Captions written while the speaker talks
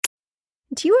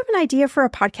Do you have an idea for a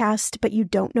podcast, but you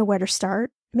don't know where to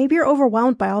start? Maybe you're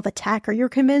overwhelmed by all the tech, or you're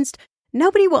convinced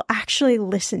nobody will actually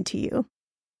listen to you.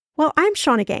 Well, I'm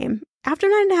Shauna Game. After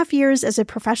 9.5 years as a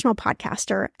professional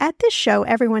podcaster, at this show,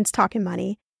 everyone's talking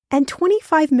money, and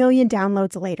 25 million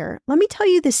downloads later, let me tell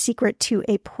you the secret to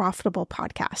a profitable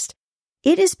podcast.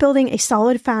 It is building a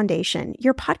solid foundation,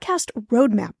 your podcast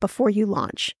roadmap before you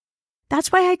launch. That's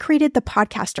why I created the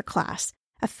Podcaster Class,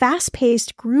 a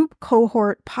fast-paced group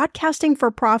cohort podcasting for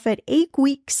profit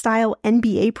 8-week style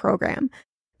MBA program.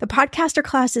 The Podcaster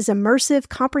Class is immersive,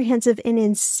 comprehensive, and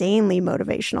insanely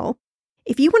motivational.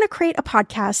 If you want to create a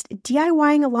podcast,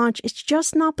 DIYing a launch is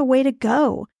just not the way to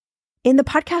go. In the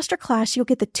Podcaster Class, you'll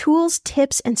get the tools,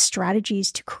 tips, and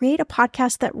strategies to create a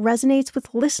podcast that resonates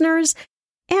with listeners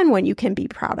and one you can be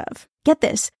proud of. Get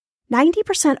this,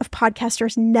 90% of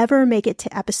podcasters never make it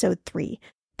to episode 3.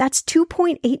 That's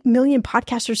 2.8 million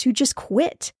podcasters who just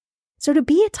quit. So to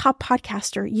be a top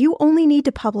podcaster, you only need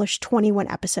to publish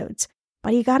 21 episodes,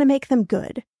 but you got to make them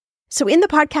good. So in the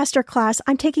Podcaster Class,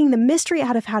 I'm taking the mystery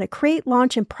out of how to create,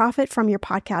 launch, and profit from your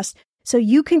podcast so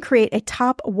you can create a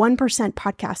top 1%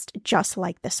 podcast just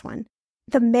like this one.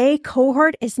 The May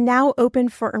cohort is now open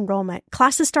for enrollment.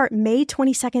 Classes start May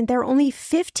 22nd. There are only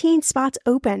 15 spots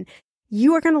open.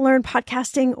 You are going to learn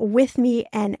podcasting with me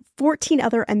and 14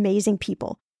 other amazing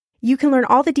people. You can learn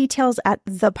all the details at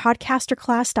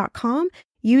thepodcasterclass.com.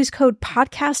 Use code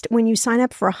PODCAST when you sign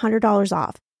up for $100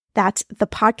 off. That's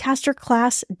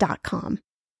thepodcasterclass.com.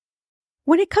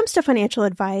 When it comes to financial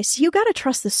advice, you got to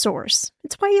trust the source.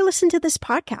 It's why you listen to this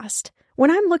podcast.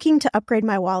 When I'm looking to upgrade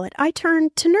my wallet, I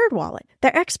turn to NerdWallet.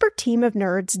 Their expert team of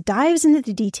nerds dives into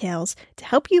the details to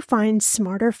help you find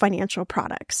smarter financial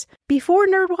products. Before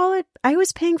NerdWallet, I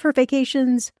was paying for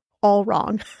vacations all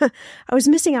wrong. I was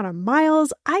missing out on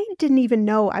miles I didn't even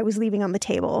know I was leaving on the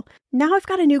table. Now I've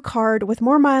got a new card with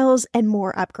more miles and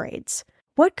more upgrades.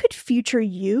 What could future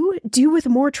you do with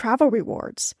more travel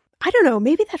rewards? I don't know,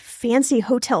 maybe that fancy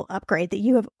hotel upgrade that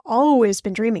you have always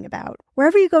been dreaming about.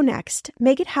 Wherever you go next,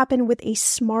 make it happen with a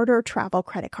smarter travel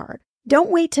credit card. Don't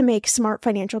wait to make smart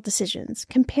financial decisions.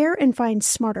 Compare and find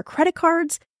smarter credit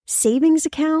cards, savings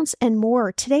accounts, and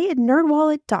more today at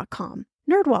nerdwallet.com.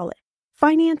 NerdWallet.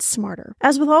 Finance smarter.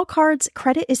 As with all cards,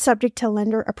 credit is subject to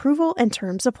lender approval and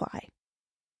terms apply.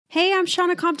 Hey, I'm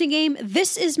Shauna Compton Game.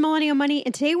 This is Millennial Money,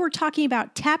 and today we're talking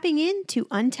about tapping into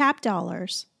untapped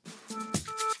dollars.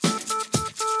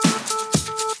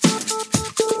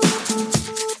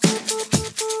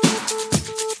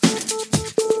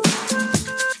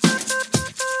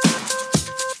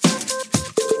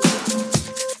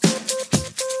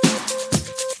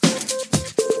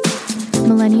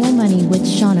 Millennial Money with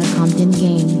Shauna Compton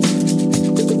Game.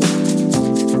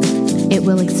 It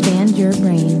will expand your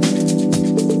brain.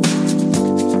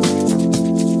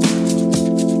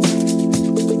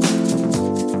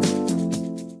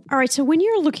 All right, so when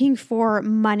you're looking for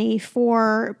money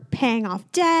for paying off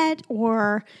debt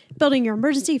or building your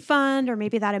emergency fund or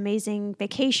maybe that amazing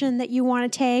vacation that you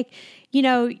want to take,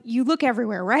 you look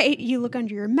everywhere, right? You look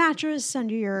under your mattress,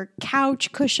 under your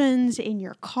couch cushions, in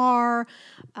your car.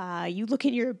 You look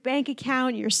in your bank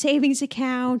account, your savings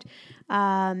account.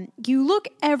 You look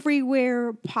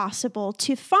everywhere possible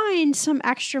to find some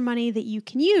extra money that you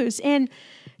can use. And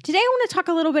today I want to talk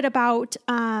a little bit about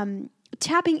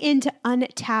tapping into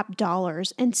untapped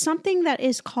dollars and something that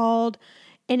is called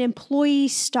an employee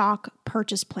stock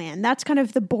purchase plan. That's kind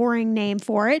of the boring name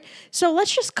for it. So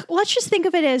let's just think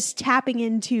of it as tapping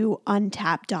into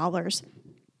untapped dollars.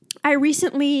 I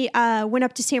recently went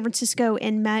up to San Francisco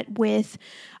and met with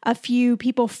a few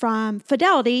people from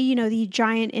Fidelity, the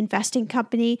giant investing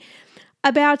company,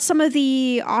 about some of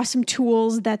the awesome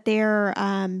tools that they're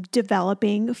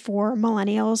developing for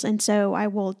millennials. And so I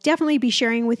will definitely be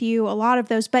sharing with you a lot of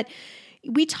those. But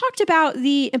we talked about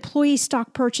the employee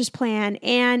stock purchase plan.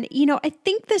 And, I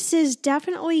think this is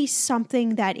definitely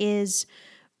something that is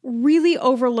really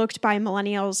overlooked by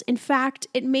millennials. In fact,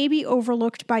 it may be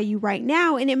overlooked by you right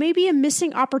now, and it may be a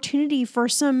missing opportunity for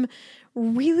some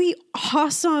really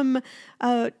awesome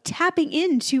tapping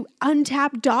into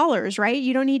untapped dollars, right?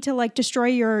 You don't need to destroy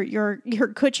your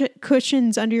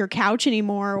cushions under your couch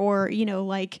anymore, or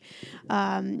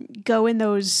go in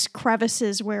those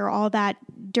crevices where all that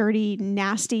dirty,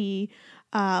 nasty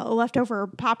leftover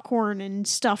popcorn and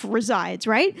stuff resides,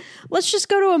 right? Let's just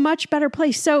go to a much better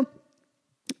place. So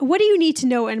what do you need to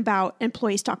know about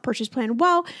employee stock purchase plan?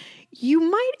 Well, you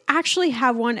might actually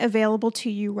have one available to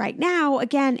you right now,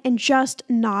 again, and just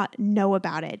not know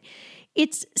about it.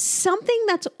 It's something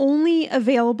that's only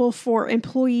available for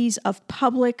employees of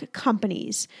public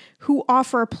companies who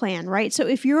offer a plan, right? So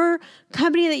if your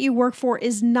company that you work for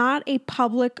is not a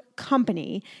public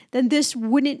company, then this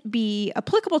wouldn't be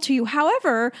applicable to you.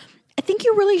 However, I think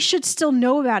you really should still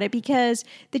know about it, because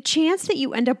the chance that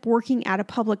you end up working at a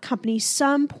public company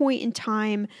some point in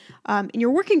time in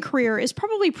your working career is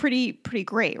probably pretty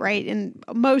great, right? And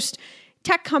most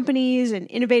tech companies and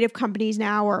innovative companies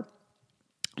now are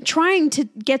trying to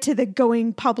get to the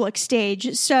going public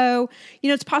stage. So,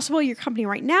 it's possible your company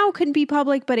right now couldn't be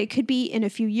public, but it could be in a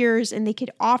few years, and they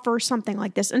could offer something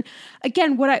like this. And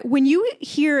again, when you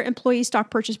hear employee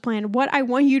stock purchase plan, what I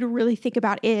want you to really think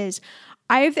about is,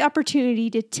 I have the opportunity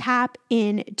to tap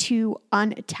into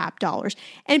untapped dollars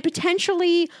and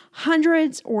potentially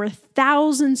hundreds or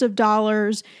thousands of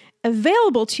dollars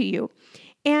available to you.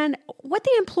 And what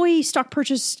the employee stock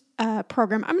purchase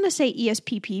program, I'm going to say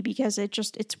ESPP because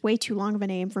it's way too long of a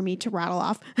name for me to rattle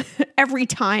off every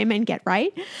time and get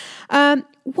right.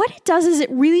 What it does is it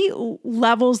really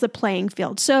levels the playing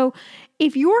field. So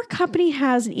if your company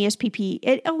has an ESPP,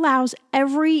 it allows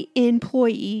every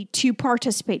employee to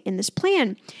participate in this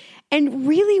plan. And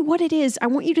really what it is, I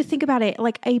want you to think about it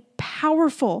like a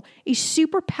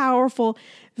super powerful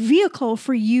vehicle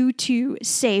for you to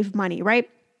save money, right?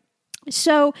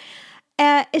 So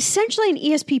essentially an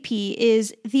ESPP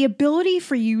is the ability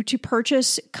for you to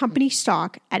purchase company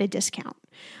stock at a discount.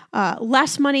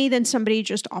 Less money than somebody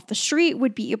just off the street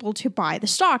would be able to buy the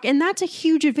stock. And that's a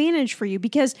huge advantage for you,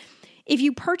 because if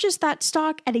you purchase that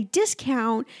stock at a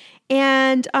discount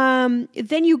and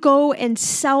then you go and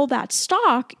sell that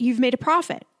stock, you've made a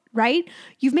profit, right?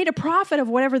 You've made a profit of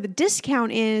whatever the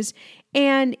discount is.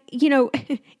 And,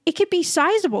 it could be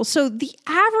sizable. So the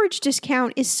average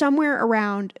discount is somewhere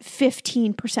around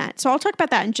 15%. So I'll talk about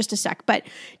that in just a sec, but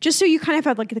just so you kind of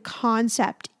have like the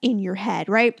concept in your head,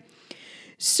 right?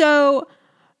 So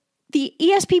the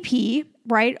ESPP,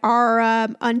 right, our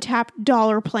untapped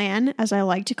dollar plan, as I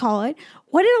like to call it,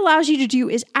 what it allows you to do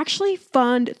is actually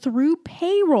fund through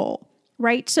payroll,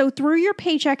 right? So through your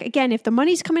paycheck, again, if the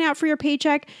money's coming out for your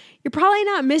paycheck, you're probably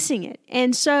not missing it.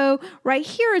 And so right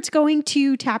here, it's going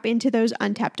to tap into those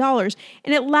untapped dollars,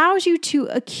 and it allows you to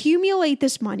accumulate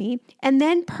this money and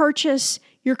then purchase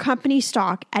your company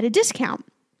stock at a discount,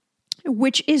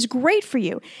 which is great for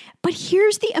you. But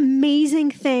here's the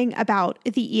amazing thing about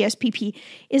the ESPP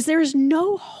is there's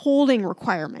no holding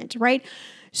requirement, right?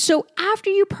 So after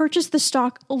you purchase the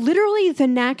stock, literally the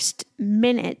next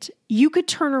minute, you could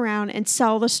turn around and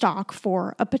sell the stock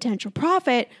for a potential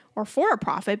profit or for a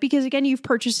profit, because again, you've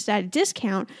purchased it at a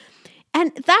discount.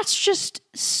 And that's just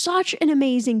such an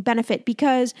amazing benefit,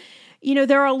 because,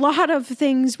 there are a lot of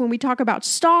things when we talk about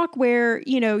stock where,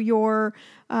 you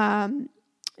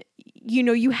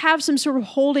have some sort of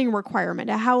holding requirement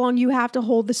of how long you have to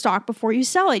hold the stock before you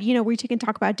sell it. We can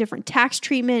talk about different tax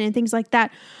treatment and things like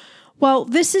that. Well,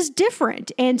 this is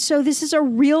different. And so this is a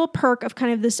real perk of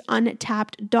kind of this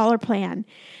untapped dollar plan.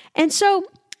 And so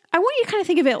I want you to kind of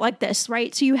think of it like this,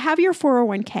 right? So you have your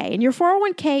 401k, and your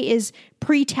 401k is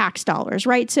pre-tax dollars,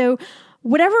 right? So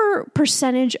whatever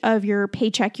percentage of your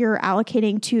paycheck you're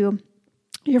allocating to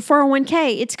your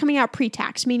 401k, it's coming out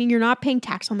pre-tax, meaning you're not paying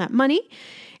tax on that money.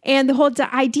 And the whole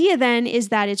idea then is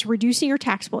that it's reducing your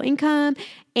taxable income,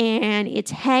 and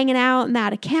it's hanging out in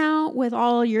that account with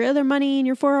all your other money in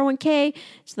your 401k,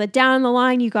 so that down the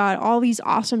line, you got all these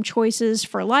awesome choices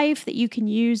for life that you can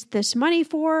use this money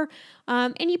for,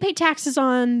 and you pay taxes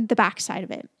on the backside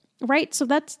of it, right? So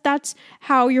that's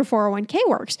how your 401k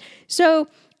works. So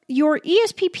your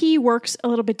ESPP works a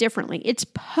little bit differently. It's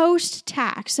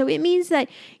post-tax. So it means that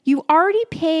you already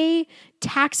pay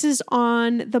taxes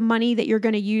on the money that you're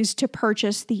going to use to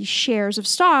purchase these shares of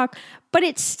stock, but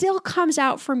it still comes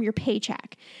out from your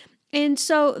paycheck. And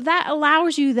so that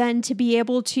allows you then to be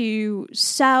able to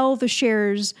sell the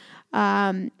shares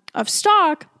of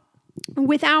stock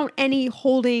without any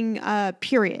holding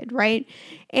period, right?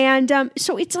 And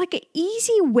so it's like an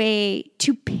easy way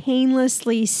to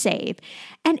painlessly save.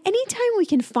 And anytime we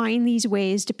can find these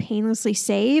ways to painlessly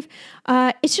save,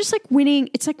 it's just like winning.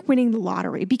 It's like winning the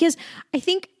lottery, because I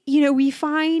think, we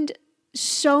find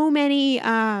so many,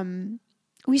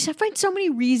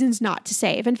 reasons not to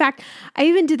save. In fact, I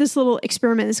even did this little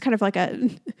experiment. This is kind of like a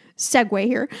segue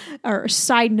here, or a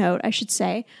side note, I should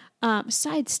say.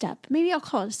 Sidestep. Maybe I'll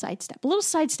call it a sidestep. A little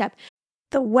sidestep.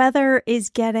 The weather is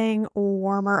getting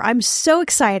warmer. I'm so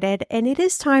excited, and it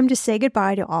is time to say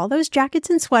goodbye to all those jackets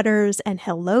and sweaters and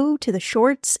hello to the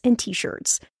shorts and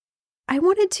t-shirts. I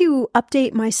wanted to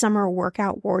update my summer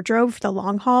workout wardrobe for the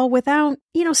long haul without,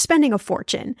 spending a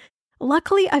fortune.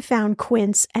 Luckily, I found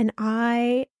Quince, and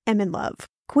I am in love.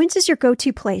 Quince is your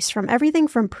go-to place from everything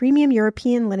from premium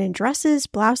European linen dresses,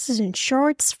 blouses, and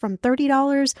shorts from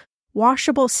 $30,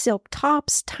 washable silk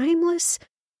tops, timeless,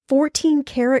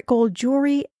 14-karat gold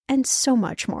jewelry, and so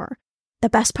much more. The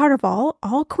best part of all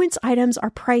Quince items are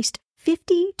priced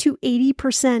 50 to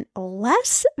 80%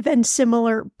 less than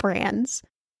similar brands.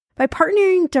 By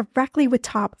partnering directly with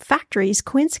top factories,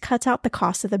 Quince cuts out the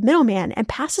cost of the middleman and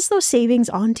passes those savings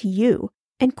on to you.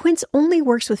 And Quince only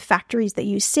works with factories that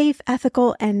use safe,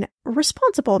 ethical, and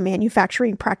responsible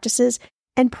manufacturing practices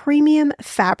and premium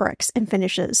fabrics and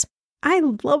finishes. I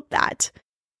love that.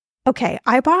 Okay,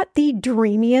 I bought the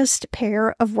dreamiest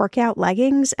pair of workout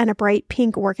leggings and a bright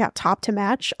pink workout top to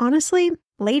match. Honestly,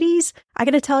 ladies, I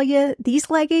gotta tell you, these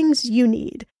leggings you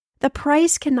need. The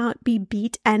price cannot be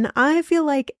beat, and I feel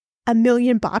like $1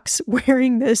 million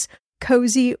wearing this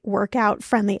cozy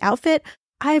workout-friendly outfit.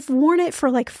 I've worn it for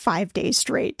like 5 days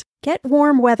straight. Get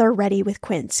warm weather ready with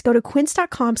Quince. Go to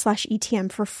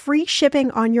quince.com/ETM for free shipping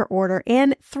on your order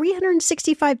and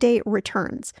 365-day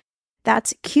returns.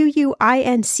 That's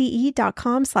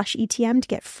QUINCE.com/ETM to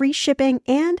get free shipping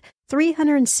and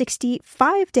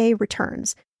 365-day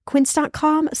returns.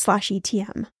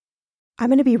 Quince.com/ETM. I'm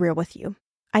going to be real with you.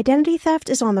 Identity theft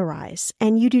is on the rise,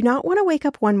 and you do not want to wake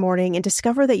up one morning and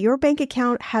discover that your bank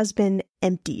account has been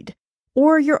emptied,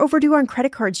 or you're overdue on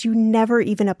credit cards you never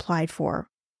even applied for.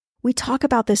 We talk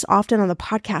about this often on the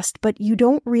podcast, but you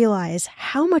don't realize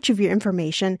how much of your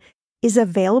information is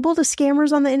available to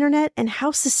scammers on the internet and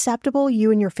how susceptible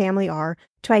you and your family are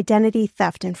to identity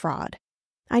theft and fraud.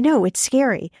 I know, it's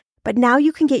scary, but now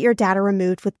you can get your data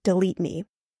removed with Delete Me.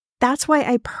 That's why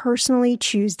I personally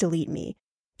choose Delete Me.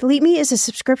 Delete Me is a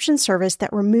subscription service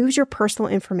that removes your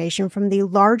personal information from the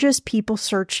largest people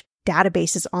search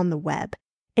databases on the web,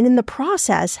 and in the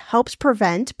process helps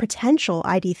prevent potential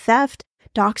ID theft,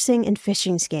 doxing, and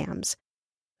phishing scams.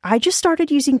 I just started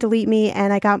using Delete Me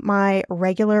and I got my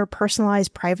regular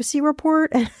personalized privacy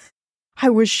report and I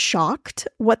was shocked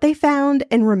what they found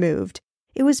and removed.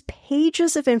 It was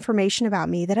pages of information about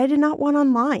me that I did not want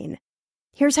online.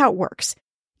 Here's how it works.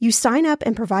 You sign up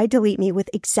and provide Delete Me with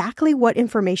exactly what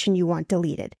information you want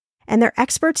deleted, and their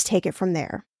experts take it from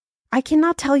there. I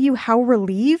cannot tell you how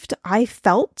relieved I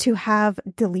felt to have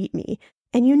Delete Me.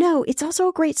 And you know, it's also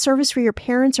a great service for your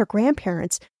parents or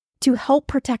grandparents to help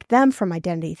protect them from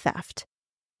identity theft.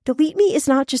 Delete Me is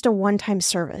not just a one-time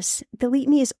service. Delete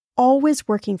Me is always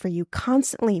working for you,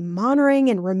 constantly monitoring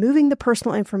and removing the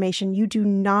personal information you do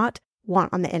not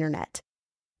want on the internet.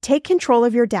 Take control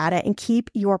of your data and keep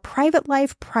your private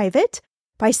life private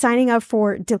by signing up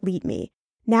for Delete Me,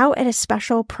 now at a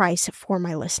special price for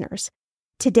my listeners.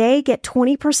 Today, get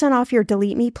 20% off your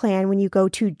Delete Me plan when you go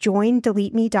to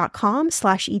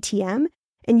joindeleteme.com/ETM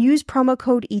and use promo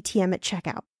code ETM at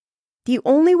checkout. The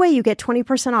only way you get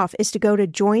 20% off is to go to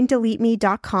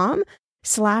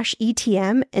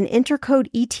joindeleteme.com/ETM and enter code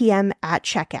ETM at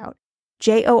checkout.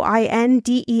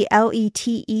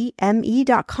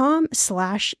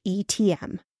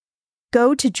 joindeleteme.com/ETM.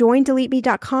 Go to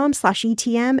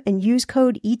joindeleteme.com/ETM and use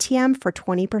code ETM for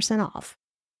 20% off.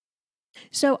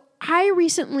 So I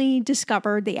recently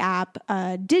discovered the app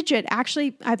Digit.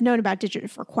 Actually, I've known about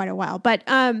Digit for quite a while, but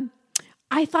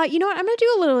I thought, you know what, I'm going to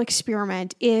do a little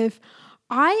experiment. If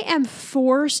I am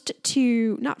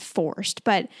not forced,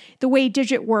 but the way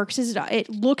Digit works is it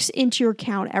looks into your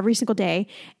account every single day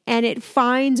and it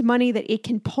finds money that it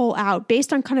can pull out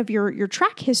based on kind of your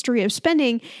track history of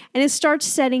spending, and it starts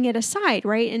setting it aside,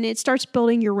 right? And it starts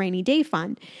building your rainy day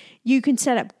fund. You can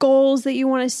set up goals that you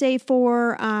want to save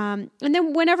for, and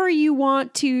then whenever you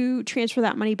want to transfer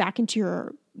that money back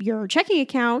into your checking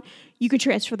account, you can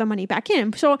transfer the money back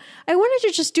in. So I wanted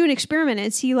to just do an experiment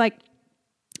and see, like,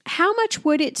 how much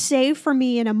would it save for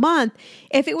me in a month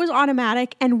if it was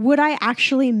automatic, and would I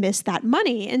actually miss that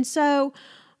money? And so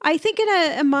I think in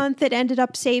a month it ended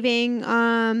up saving,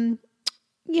 a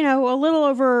little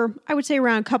over, I would say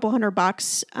around a couple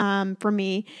 $100 for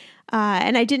me.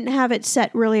 And I didn't have it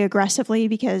set really aggressively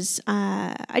because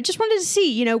I just wanted to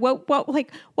see, what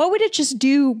would it just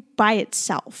do by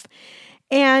itself?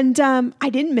 And I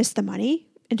didn't miss the money.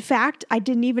 In fact, I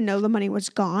didn't even know the money was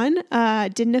gone.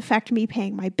 It didn't affect me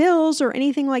paying my bills or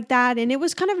anything like that. And it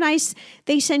was kind of nice.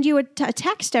 They send you a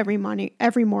text every morning,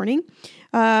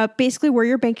 basically where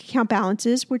your bank account balance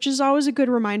is, which is always a good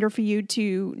reminder for you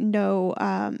to know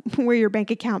where your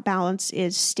bank account balance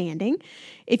is standing.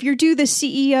 If you're the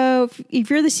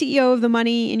CEO of the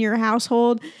money in your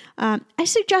household, I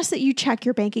suggest that you check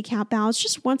your bank account balance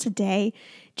just once a day.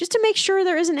 just to make sure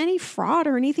there isn't any fraud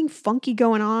or anything funky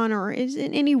going on, or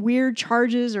isn't any weird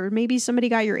charges, or maybe somebody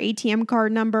got your ATM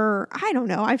card number. Or, I don't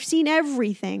know. I've seen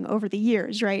everything over the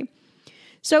years, right?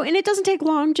 So, and it doesn't take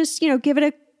long. Just, give it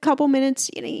a couple minutes,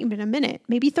 even a minute,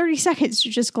 maybe 30 seconds to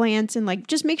just glance and like,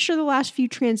 just make sure the last few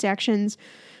transactions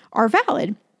are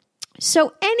valid.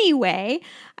 So anyway,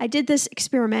 I did this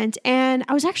experiment and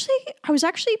I was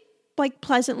actually like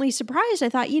pleasantly surprised. I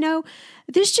thought,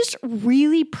 this just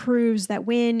really proves that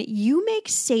when you make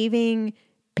saving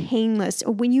painless,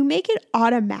 or when you make it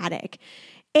automatic,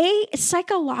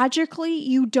 psychologically,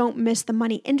 you don't miss the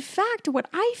money. In fact, what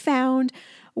I found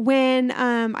when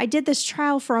I did this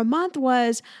trial for a month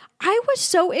was I was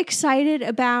so excited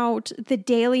about the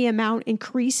daily amount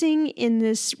increasing in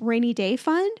this rainy day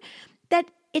fund that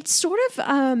it sort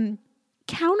of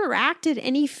counteracted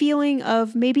any feeling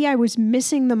of maybe I was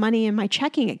missing the money in my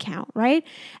checking account, right?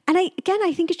 And I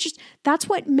think it's just, that's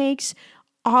what makes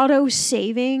auto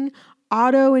saving,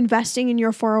 auto investing in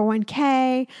your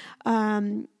 401k,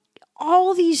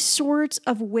 all these sorts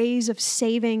of ways of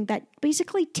saving that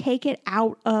basically take it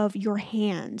out of your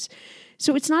hands.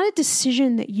 So it's not a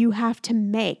decision that you have to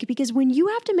make, because when you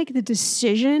have to make the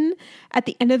decision at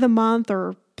the end of the month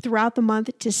or throughout the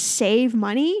month to save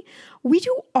money, we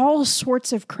do all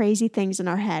sorts of crazy things in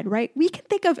our head, right? We can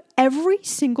think of every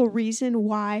single reason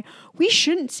why we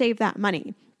shouldn't save that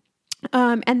money.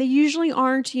 And they usually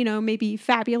aren't, maybe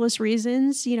fabulous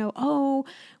reasons, we know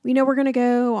we're going to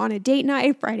go on a date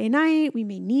night, Friday night. We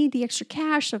may need the extra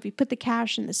cash. So if we put the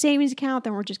cash in the savings account,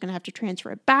 then we're just going to have to transfer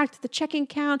it back to the checking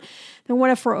account. Then what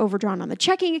if we're overdrawn on the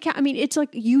checking account? I mean, it's like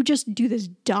you just do this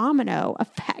domino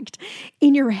effect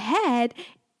in your head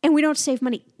and we don't save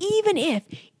money. Even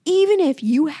if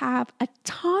you have a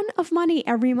ton of money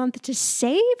every month to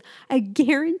save, I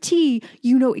guarantee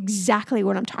you know exactly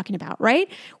what I'm talking about, right?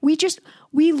 We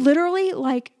literally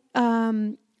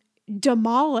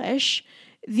demolish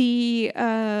the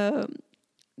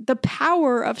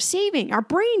power of saving. Our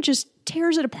brain just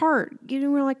tears it apart.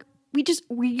 We're like,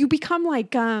 you become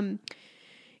like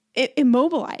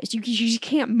immobilized. You just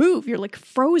can't move. You're like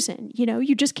frozen.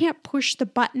 You just can't push the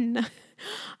button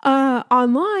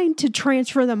online to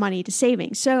transfer the money to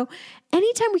savings. So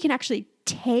anytime we can actually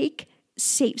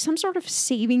save some sort of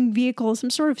saving vehicle, some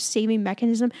sort of saving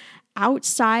mechanism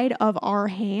outside of our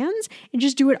hands and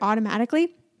just do it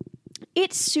automatically,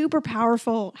 it's super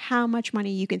powerful how much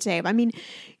money you can save. I mean,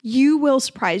 you will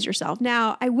surprise yourself.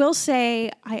 Now, I will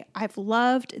say I've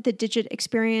loved the Digit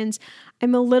experience.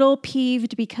 I'm a little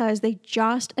peeved because they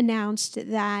just announced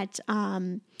that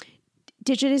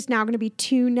Digit is now going to be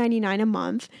 $2.99 a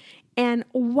month. And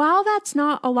while that's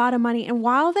not a lot of money, and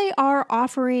while they are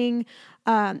offering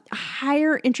a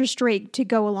higher interest rate to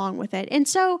go along with it, and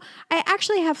so I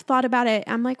actually have thought about it.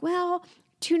 I'm like, well,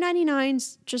 $2.99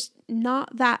 is just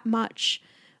not that much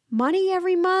money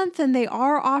every month, and they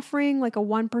are offering like a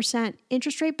 1%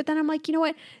 interest rate. But then I'm like, you know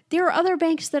what? There are other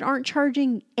banks that aren't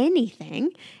charging anything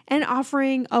and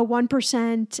offering a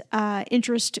 1%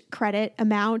 interest credit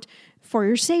amount for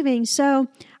your savings. So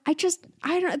I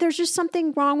don't, there's just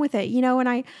something wrong with it, and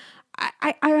I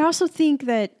also think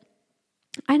that,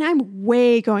 and I'm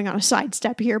way going on a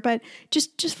sidestep here, but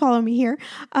just follow me here.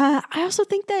 I also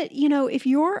think that, if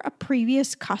you're a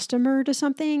previous customer to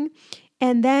something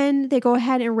and then they go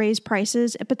ahead and raise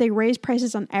prices, but they raise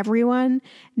prices on everyone,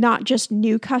 not just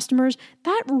new customers,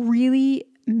 that really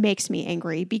makes me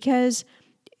angry, because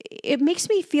it makes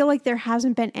me feel like there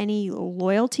hasn't been any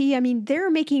loyalty. I mean, they're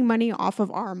making money off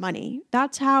of our money.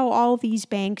 That's how all these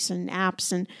banks and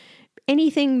apps and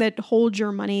anything that holds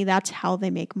your money, that's how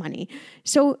they make money.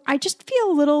 So I just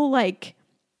feel a little like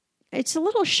it's a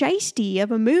little shisty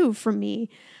of a move from me.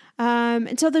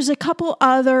 And so there's a couple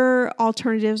other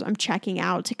alternatives I'm checking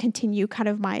out to continue kind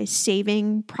of my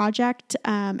saving project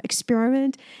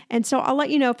experiment. And so I'll let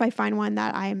you know if I find one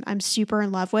that I'm super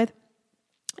in love with.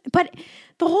 But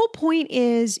the whole point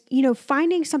is,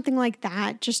 finding something like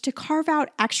that just to carve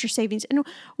out extra savings. And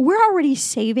we're already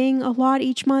saving a lot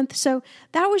each month. So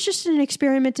that was just an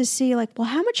experiment to see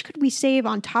how much could we save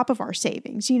on top of our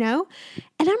savings, And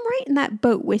I'm right in that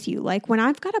boat with you. Like when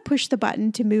I've got to push the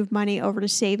button to move money over to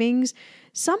savings,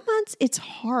 some months it's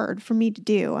hard for me to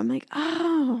do. I'm like,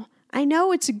 oh, I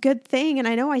know it's a good thing. And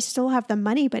I know I still have the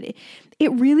money, but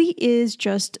it really is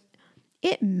just,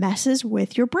 it messes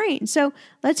with your brain. So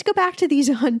let's go back to these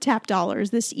untapped dollars,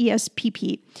 this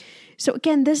ESPP. So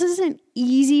again, this is an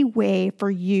easy way for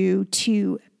you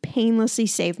to painlessly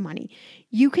save money.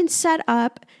 You can set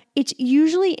up, it's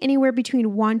usually anywhere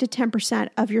between 1 to 10%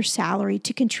 of your salary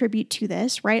to contribute to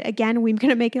this, right? Again, we're going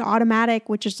to make it automatic,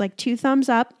 which is like 2 thumbs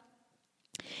up.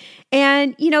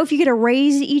 And, if you get a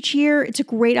raise each year, it's a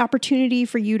great opportunity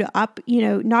for you to up,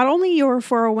 not only your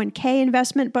 401k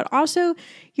investment, but also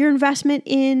your investment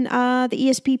in the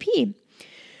ESPP.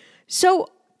 So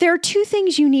there are two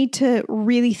things you need to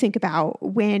really think about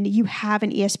when you have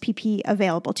an ESPP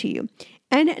available to you.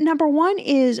 And number one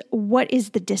is, what is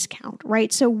the discount,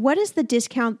 right? So what is the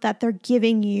discount that they're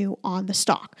giving you on the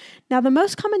stock? Now, the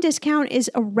most common discount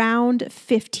is around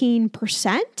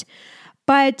 15%,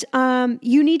 but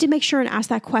you need to make sure and ask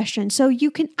that question so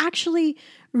you can actually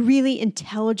really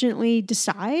intelligently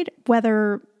decide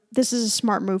whether this is a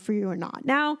smart move for you or not.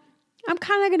 Now, I'm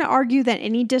kind of going to argue that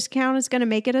any discount is going to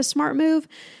make it a smart move,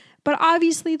 but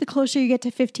obviously the closer you get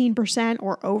to 15%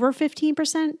 or over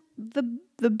 15%,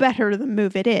 the better the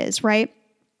move it is, right?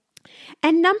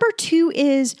 And number two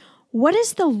is, what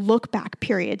is the look back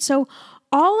period? So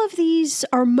all of these,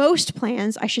 or most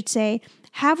plans, I should say,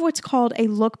 have what's called a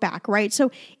look back, right?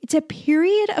 So it's a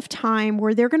period of time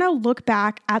where they're going to look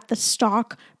back at the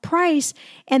stock price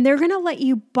and they're going to let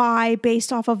you buy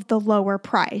based off of the lower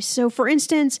price. So for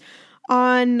instance,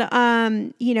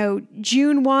 on,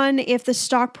 June 1, if the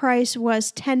stock price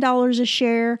was $10 a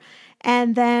share,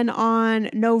 and then on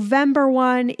November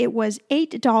 1, it was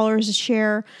 $8 a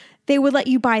share, they would let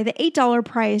you buy the $8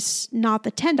 price, not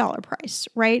the $10 price,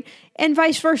 right? And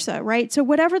vice versa, right? So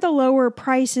whatever the lower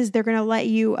price is, they're going to let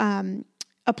you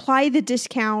apply the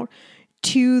discount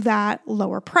to that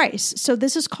lower price. So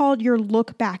this is called your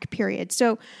look back period.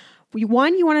 So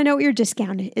one, you want to know what your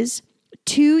discount is.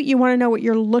 Two, you want to know what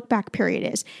your look back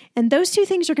period is. And those two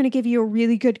things are going to give you a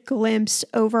really good glimpse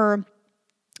over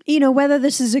whether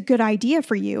this is a good idea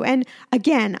for you. And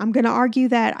again, I'm going to argue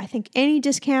that I think any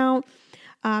discount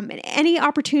and any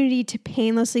opportunity to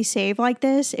painlessly save like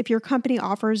this, if your company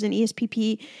offers an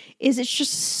ESPP, it's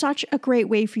just such a great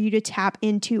way for you to tap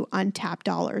into untapped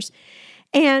dollars.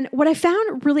 And what I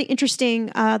found really interesting,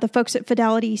 the folks at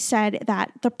Fidelity said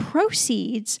that the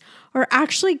proceeds are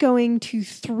actually going to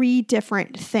three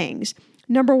different things.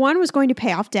 Number one was going to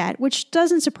pay off debt, which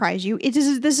doesn't surprise you.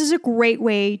 This is a great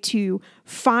way to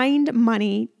find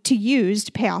money to use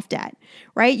to pay off debt,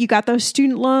 right? You got those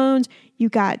student loans, you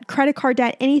got credit card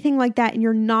debt, anything like that, and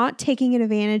you're not taking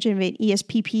advantage of an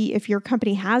ESPP if your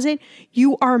company has it,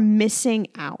 you are missing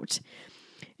out.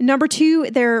 Number two,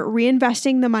 they're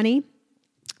reinvesting the money.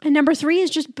 And number three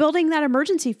is just building that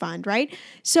emergency fund, right?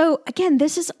 So again,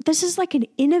 this is like an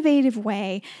innovative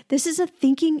way. This is a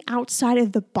thinking outside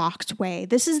of the box way.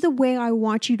 This is the way I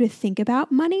want you to think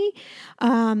about money,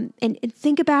 and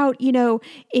think about,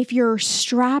 if you're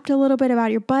strapped a little bit about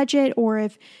your budget, or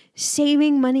if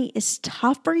saving money is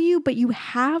tough for you, but you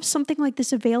have something like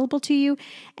this available to you,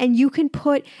 and you can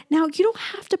now you don't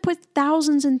have to put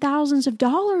thousands and thousands of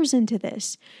dollars into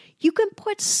this. You can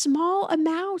put small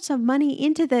amounts of money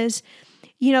into this,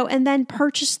 and then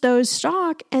purchase those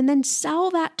stock and then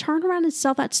turn around and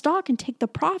sell that stock and take the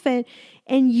profit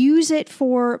and use it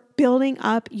for building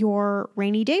up your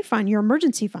rainy day fund, your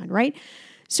emergency fund, right?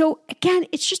 So again,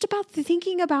 it's just about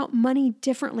thinking about money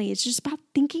differently. It's just about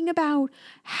thinking about,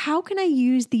 how can I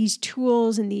use these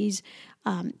tools and these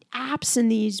apps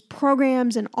and these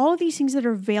programs and all of these things that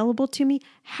are available to me?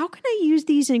 How can I use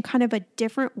these in kind of a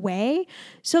different way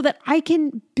so that I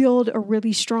can build a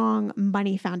really strong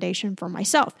money foundation for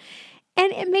myself?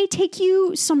 And it may take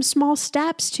you some small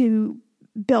steps to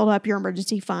build up your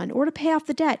emergency fund or to pay off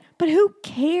the debt, but who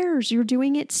cares? You're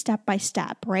doing it step by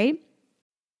step, right?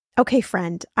 Okay,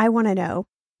 friend, I want to know,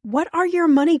 what are your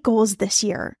money goals this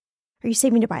year? Are you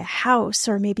saving to buy a house,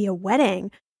 or maybe a wedding,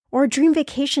 or a dream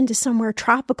vacation to somewhere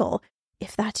tropical?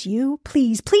 If that's you,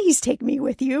 please take me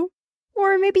with you.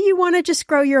 Or maybe you want to just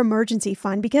grow your emergency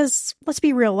fund because, let's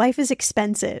be real, life is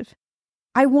expensive.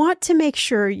 I want to make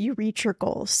sure you reach your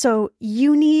goals, so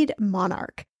you need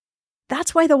Monarch.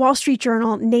 That's why the Wall Street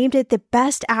Journal named it the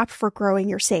best app for growing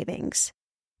your savings.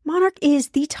 Monarch is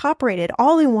the top-rated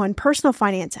all-in-one personal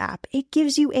finance app. It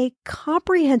gives you a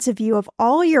comprehensive view of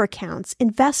all your accounts,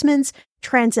 investments,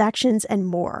 transactions, and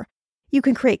more. You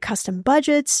can create custom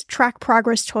budgets, track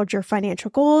progress towards your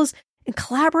financial goals, and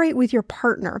collaborate with your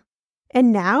partner.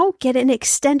 And now, get an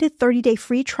extended 30-day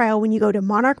free trial when you go to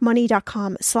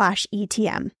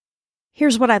monarchmoney.com/ETM.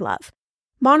 Here's what I love.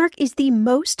 Monarch is the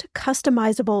most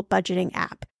customizable budgeting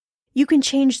app. You can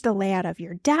change the layout of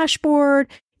your dashboard.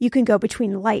 You can go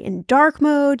between light and dark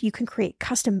mode. You can create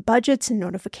custom budgets and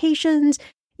notifications.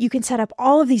 You can set up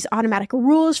all of these automatic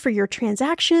rules for your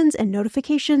transactions and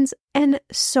notifications, and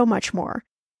so much more.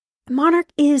 Monarch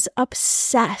is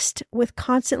obsessed with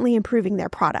constantly improving their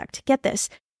product. Get this.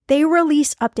 They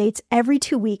release updates every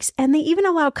 2 weeks, and they even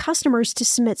allow customers to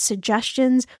submit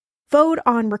suggestions vote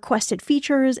on requested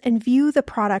features, and view the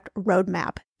product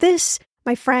roadmap. This,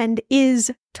 my friend,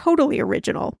 is totally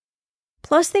original.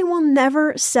 Plus, they will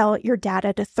never sell your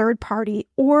data to third party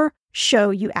or show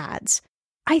you ads.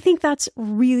 I think that's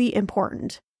really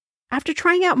important. After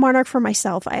trying out Monarch for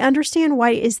myself, I understand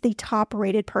why it is the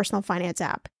top-rated personal finance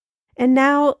app. And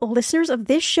now, listeners of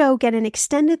this show get an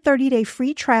extended 30-day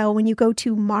free trial when you go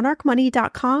to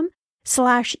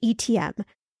monarchmoney.com/ETM.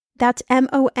 That's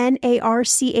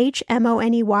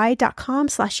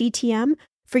monarchmoney.com/ETM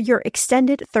for your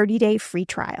extended 30-day free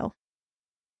trial.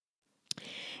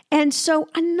 And so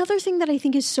another thing that I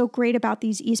think is so great about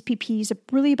these ESPPs,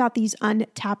 really about these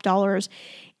untapped dollars,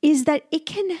 is that it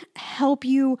can help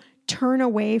you turn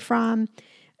away from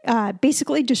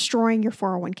basically destroying your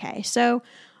 401k. So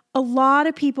a lot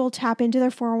of people tap into their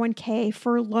 401k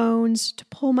for loans to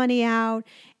pull money out.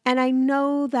 And I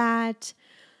know that,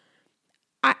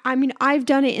 I mean, I've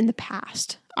done it in the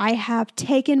past. I have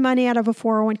taken money out of a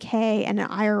 401k and an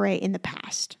IRA in the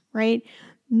past, right?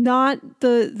 Not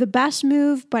the best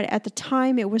move, but at the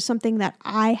time it was something that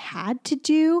I had to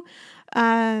do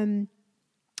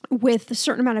with a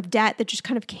certain amount of debt that just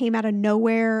kind of came out of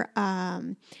nowhere.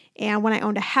 And when I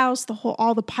owned a house,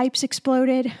 all the pipes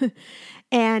exploded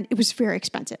and it was very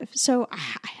expensive. So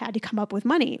I had to come up with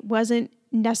money. It wasn't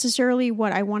necessarily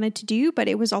what I wanted to do, but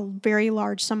it was a very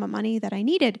large sum of money that I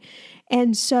needed.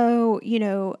 And so,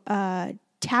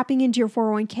 tapping into your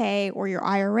 401k or your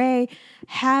IRA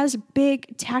has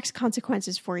big tax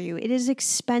consequences for you. It is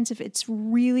expensive. It's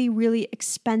really, really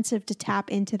expensive to tap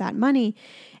into that money.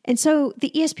 And so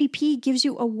the ESPP gives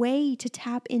you a way to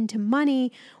tap into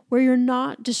money where you're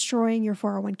not destroying your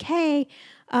 401k,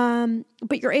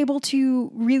 but you're able to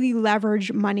really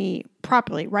leverage money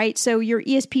properly, right? So your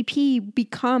ESPP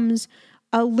becomes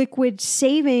a liquid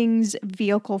savings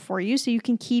vehicle for you. So you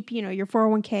can keep, your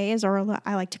 401k, or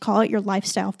I like to call it, your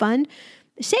lifestyle fund,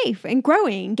 safe and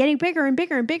growing, getting bigger and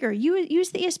bigger and bigger. You use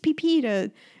the ESPP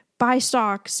to buy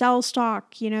stock, sell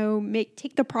stock,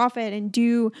 take the profit and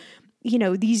do,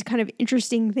 these kind of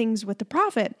interesting things with the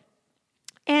profit.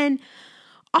 And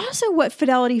also what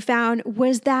Fidelity found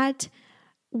was that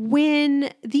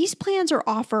when these plans are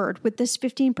offered with this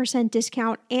 15%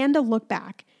 discount and a look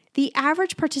back, the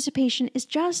average participation is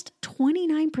just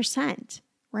 29%,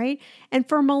 right? And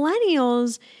for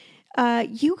millennials,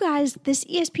 you guys, this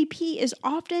ESPP is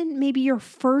often maybe your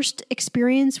first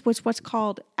experience with what's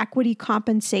called equity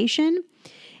compensation.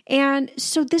 And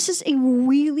so this is a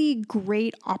really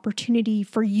great opportunity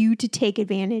for you to take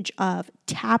advantage of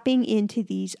tapping into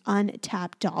these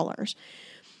untapped dollars.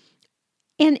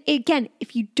 And again,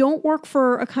 if you don't work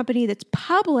for a company that's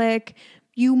public,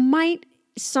 you might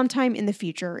sometime in the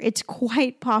future. It's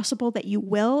quite possible that you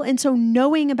will. And so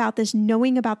knowing about this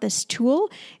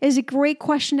tool is a great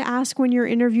question to ask when you're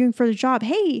interviewing for the job.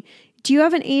 Hey, do you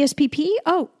have an ESPP?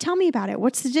 Oh, tell me about it.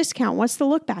 What's the discount? What's the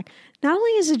look back? Not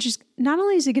only is it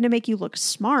going to make you look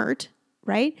smart,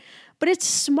 right? But it's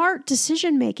smart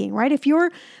decision making, right?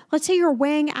 Let's say you're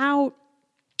weighing out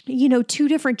two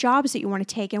different jobs that you want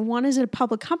to take. And one is at a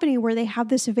public company where they have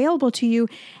this available to you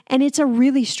and it's a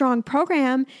really strong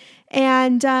program.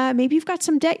 And maybe you've got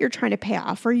some debt you're trying to pay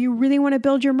off, or you really want to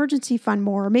build your emergency fund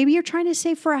more. Or maybe you're trying to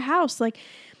save for a house. Like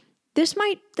this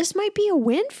might be a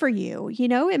win for you.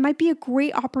 It might be a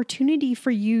great opportunity for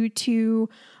you to,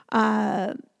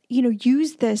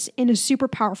 use this in a super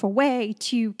powerful way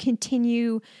to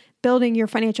continue building your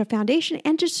financial foundation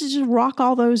and just rock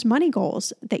all those money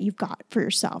goals that you've got for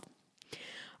yourself.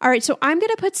 All right, so I'm going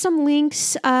to put some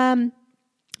links.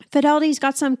 Fidelity's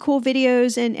got some cool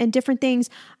videos and different things.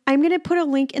 I'm going to put a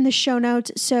link in the show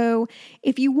notes. So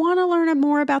if you want to learn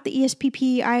more about the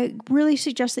ESPP, I really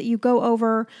suggest that you go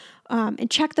over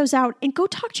and check those out and go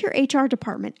talk to your HR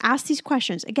department. Ask these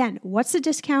questions. Again, what's the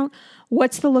discount?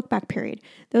 What's the look back period?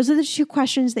 Those are the two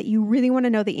questions that you really want to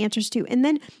know the answers to. And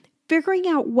then figuring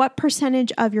out what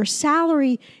percentage of your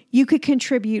salary you could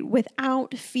contribute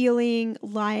without feeling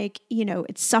like,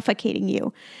 it's suffocating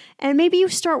you. And maybe you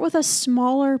start with a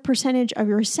smaller percentage of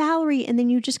your salary and then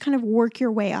you just kind of work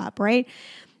your way up, right?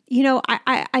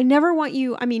 I never want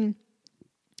you,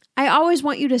 I always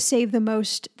want you to save the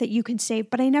most that you can save,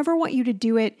 but I never want you to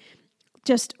do it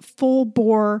just full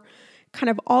bore, kind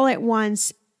of all at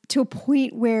once to a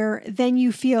point where then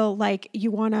you feel like you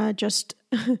want to just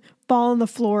fall on the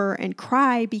floor and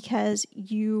cry because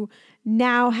you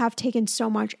now have taken so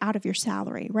much out of your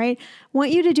salary, right? I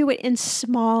want you to do it in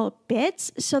small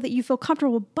bits so that you feel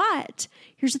comfortable. But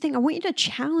here's the thing. I want you to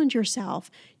challenge yourself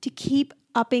to keep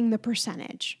upping the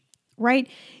percentage, right?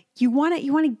 You want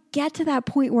to get to that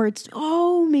point where it's,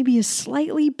 maybe a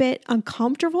slightly bit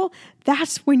uncomfortable.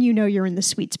 That's when you know you're in the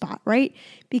sweet spot, right?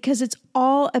 Because it's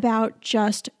all about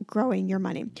just growing your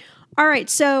money. All right.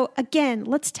 So again,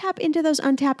 let's tap into those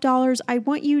untapped dollars. I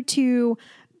want you to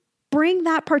bring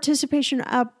that participation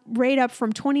rate up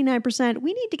from 29%.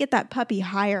 We need to get that puppy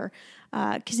higher.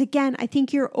 Because again, I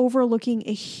think you're overlooking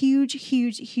a huge,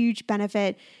 huge, huge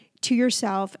benefit to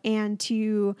yourself and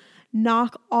to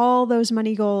knock all those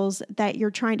money goals that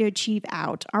you're trying to achieve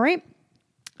out. All right.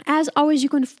 As always, you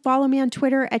can follow me on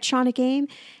Twitter at Shauna Game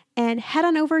and head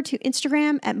on over to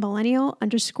Instagram at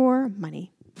millennial_money.